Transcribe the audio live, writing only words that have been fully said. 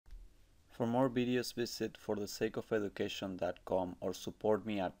For more videos, visit forthesakeofeducation.com or support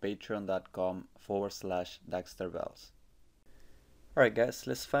me at patreon.com/DaxterBells. Alright guys,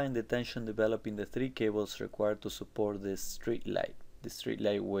 let's find the tension developed in the three cables required to support this street light. The street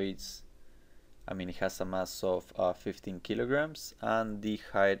light weighs, it has a mass of 15 kilograms, and the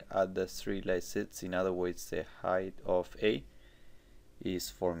height at the street light sits, in other words, the height of A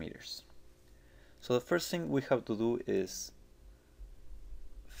is 4 meters. So the first thing we have to do is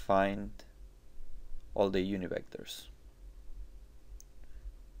find all the univectors.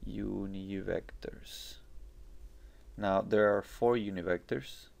 Now there are 4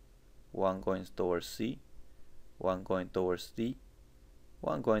 univectors, one going towards C, one going towards D,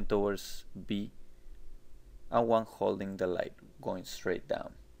 one going towards B, and one holding the light going straight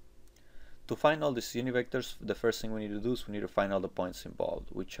down. To find all these univectors, the first thing we need to do is we need to find all the points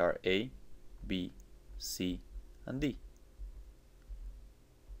involved, which are A, B, C, and D.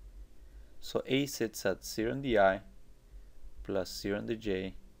 So A sits at 0 in the I, plus 0 in the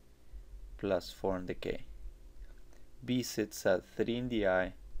J, plus 4 in the K. B sits at 3 in the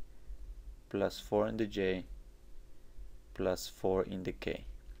I, plus 4 in the J, plus 4 in the K.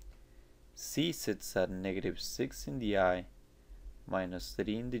 C sits at -6 in the I, minus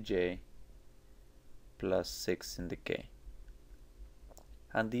 3 in the J, plus 6 in the K.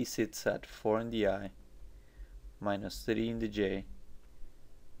 And D sits at 4 in the I, minus 3 in the J,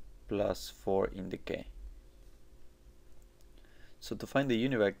 plus 4 in the K. So to find the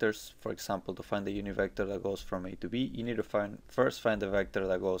univectors, for example, to find the univector that goes from A to B, you need to first find the vector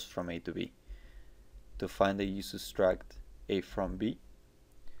that goes from A to B. To find that, you subtract A from B,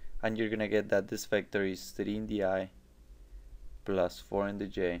 and you're gonna get that this vector is 3 in the I, plus 4 in the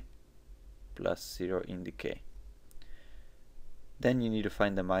J, plus 0 in the K. Then you need to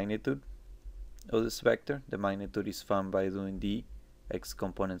find the magnitude of this vector. The magnitude is found by doing the x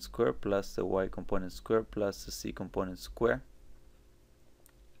component square plus the y component square plus the c component square.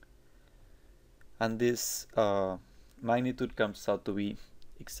 And this magnitude comes out to be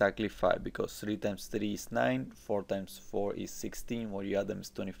exactly 5, because 3 times 3 is 9, 4 times 4 is 16, when you add them is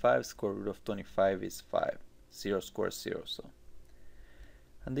 25, square root of 25 is 5, 0 squared 0.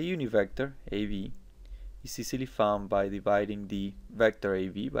 And the univector AB is easily found by dividing the vector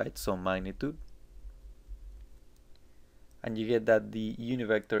AB by its own magnitude, and you get that the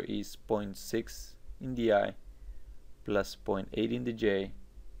univector is 0.6 in the I, plus 0.8 in the J,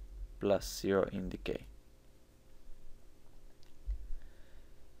 plus 0 in the K.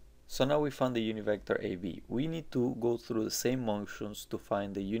 So now we found the univector AB. We need to go through the same motions to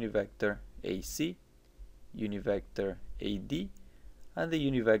find the univector AC, univector AD, and the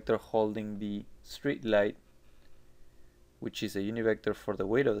univector holding the street light, which is a univector for the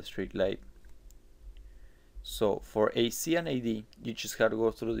weight of the street light. So for AC and AD, you just have to go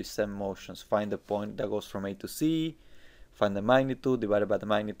through the same motions. Find the point that goes from A to C, find the magnitude, divided by the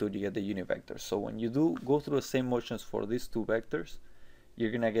magnitude, you get the univector. So when you do go through the same motions for these two vectors, you're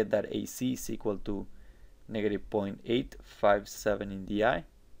gonna get that AC is equal to -0.857 in the I,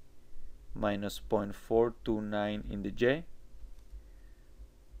 minus 0.429 in the J,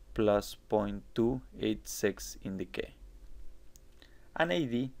 plus 0.286 in the K. And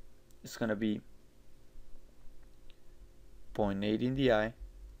AD is gonna be 0.8 in the I,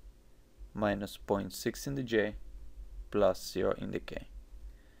 minus 0.6 in the J, plus 0 in the K.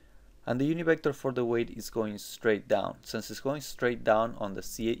 And the univector for the weight is going straight down. Since it's going straight down on the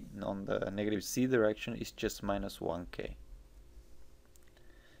C, on the negative C direction, it's just minus 1K.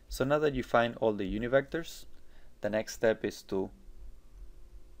 So now that you find all the univectors, the next step is to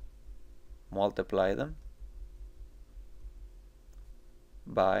multiply them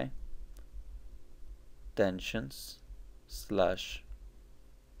by tensions /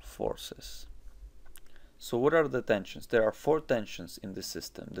 forces. So what are the tensions? There are 4 tensions in the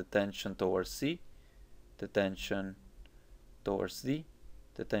system: the tension towards C, the tension towards D,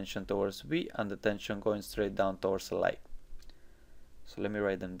 the tension towards B, and the tension going straight down towards the light. So let me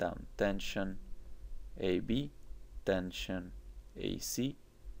write them down: tension AB, tension AC,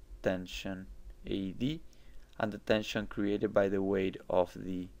 tension AD, and the tension created by the weight of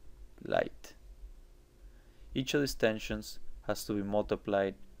the light. Each of these tensions has to be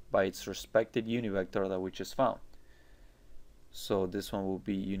multiplied by its respective univector that we just found. So this one will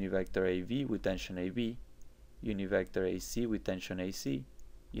be univector AB with tension AB, univector AC with tension AC,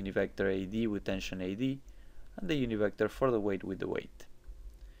 univector AD with tension AD, and the univector for the weight with the weight.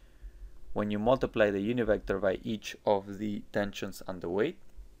 When you multiply the univector by each of the tensions and the weight,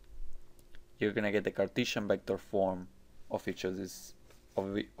 you're going to get the Cartesian vector form of each of these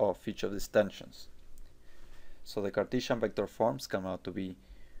tensions. So the Cartesian vector forms come out to be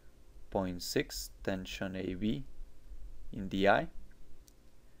 0.6 tension AB in the I,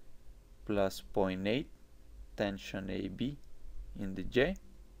 plus 0.8 tension AB in the J,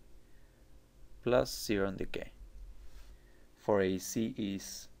 plus 0 in the K. For AC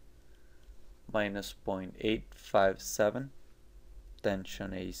is minus 0.857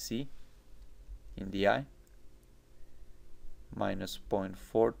 tension AC in the I, minus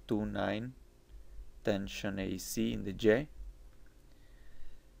 0.429 tension AC in the J,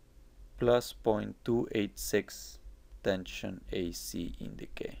 plus 0.286 tension AC in the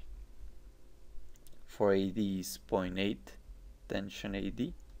K. For AD is 0.8 tension AD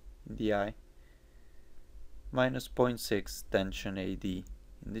in the I, minus 0.6 tension AD in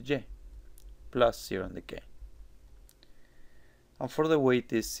the J, plus 0 in the K. And for the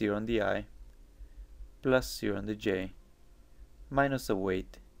weight is 0 in the I, plus 0 in the J, minus the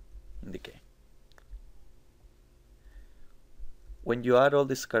weight in the K. When you add all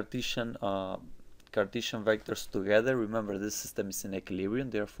these Cartesian vectors together, remember this system is in equilibrium,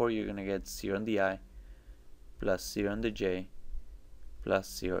 therefore you're going to get 0 in the I, plus 0 in the J,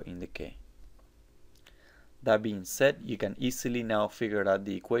 plus 0 in the K. That being said, you can easily now figure out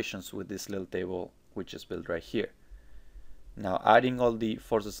the equations with this little table which is built right here. Now adding all the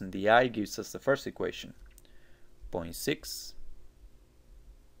forces in the I gives us the first equation. 0.6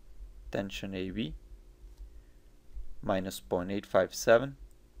 tension AB minus 0.857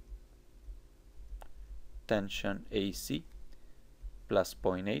 tension AC plus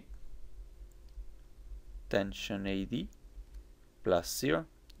 0.8 tension AD plus 0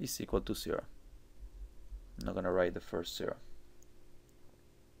 is equal to 0. I'm not going to write the first 0.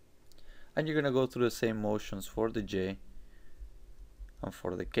 And you're going to go through the same motions for the J and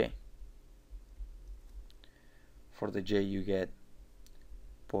for the K. For the J you get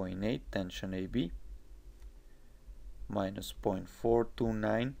 0.8 tension AB minus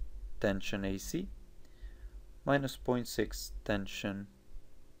 0.429 tension AC minus 0.6 tension,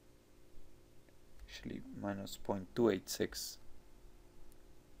 actually minus 0.286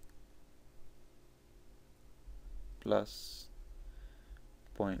 plus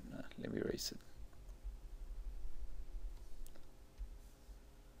let me erase it,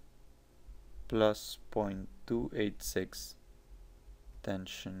 plus 0.286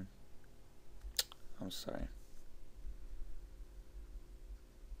 tension, I'm sorry,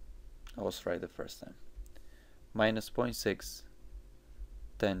 I was right the first time, minus 0.6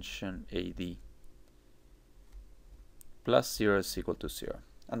 tension AD plus 0 is equal to 0.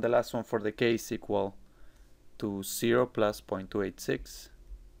 And the last one for the K is equal to 0 plus 0.286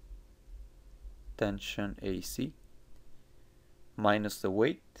 tension AC minus the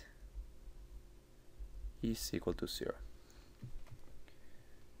weight is equal to 0.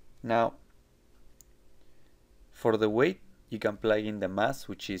 Now for the weight you can plug in the mass,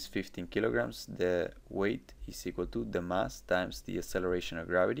 which is 15 kilograms. The weight is equal to the mass times the acceleration of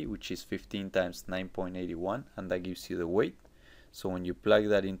gravity, which is 15 times 9.81, and that gives you the weight. So when you plug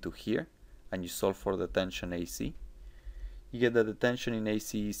that into here and you solve for the tension AC, you get that the tension in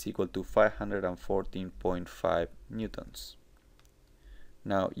AC is equal to 514.5 newtons.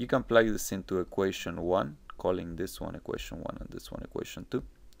 Now you can plug this into equation 1, calling this one equation 1 and this one equation 2.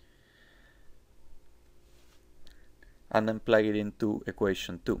 And then plug it into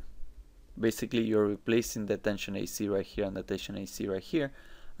equation 2. Basically you're replacing the tension AC right here and the tension AC right here,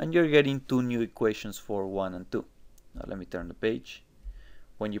 and you're getting two new equations for 1 and 2. Now let me turn the page.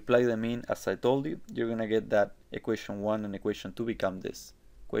 When you plug them in, as I told you, you're gonna get that equation 1 and equation 2 become this.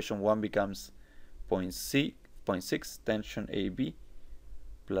 Equation 1 becomes 0.6 tension AB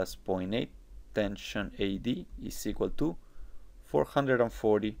plus 0.8 tension AD is equal to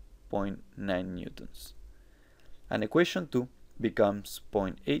 440.9 newtons. And equation 2 becomes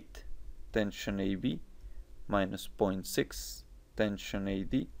 0.8 tension AB minus 0.6 tension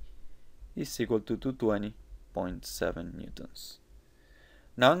AD is equal to 220.7 newtons.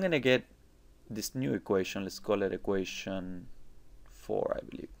 Now I'm going to get this new equation, let's call it equation 4, I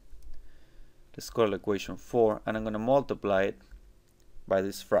believe. Let's call it equation 4, and I'm going to multiply it by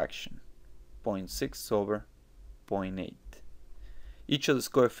this fraction, 0.6 over 0.8. Each of these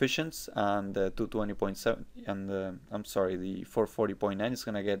coefficients and the 220.7 and the 440.9 is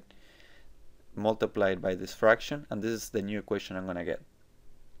going to get multiplied by this fraction, and this is the new equation I'm going to get.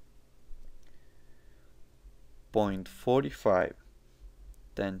 0.45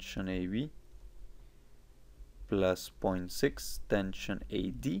 tension AB plus 0.6 tension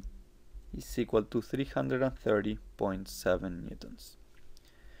AD is equal to 330.7 newtons.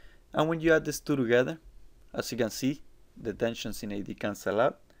 And when you add these two together, as you can see, the tensions in AD cancel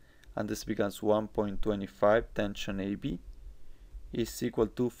out, and this becomes 1.25 tension AB is equal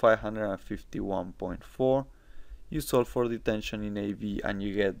to 551.4. You solve for the tension in AB and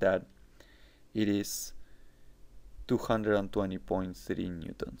you get that it is 220.3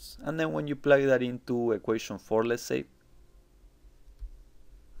 newtons. And then when you plug that into equation 4, let's say,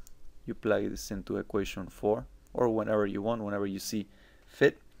 you plug this into equation 4, or whenever you want, whenever you see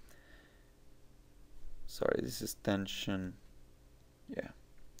fit. Sorry, this is tension. Yeah,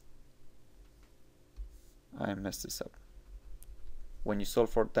 I messed this up. When you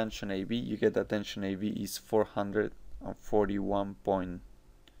solve for tension AB, you get that tension AB is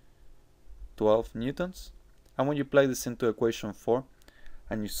 441.12 newtons. And when you plug this into equation 4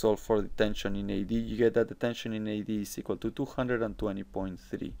 and you solve for the tension in AD, you get that the tension in AD is equal to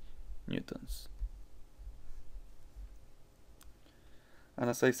 220.3 newtons. And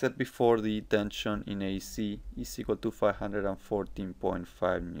as I said before, the tension in AC is equal to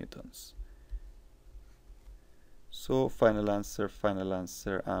 514.5 newtons. So final answer,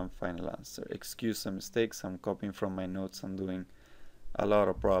 and final answer. Excuse the mistakes, I'm copying from my notes and doing a lot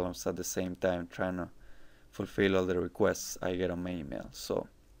of problems at the same time, trying to fulfill all the requests I get on my email. So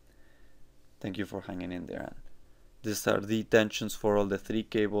thank you for hanging in there. And these are the tensions for all the 3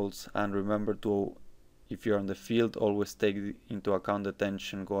 cables, and remember to, if you're on the field, always take into account the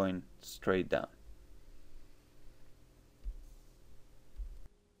tension going straight down.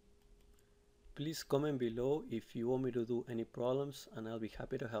 Please comment below if you want me to do any problems and I'll be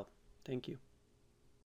happy to help. Thank you.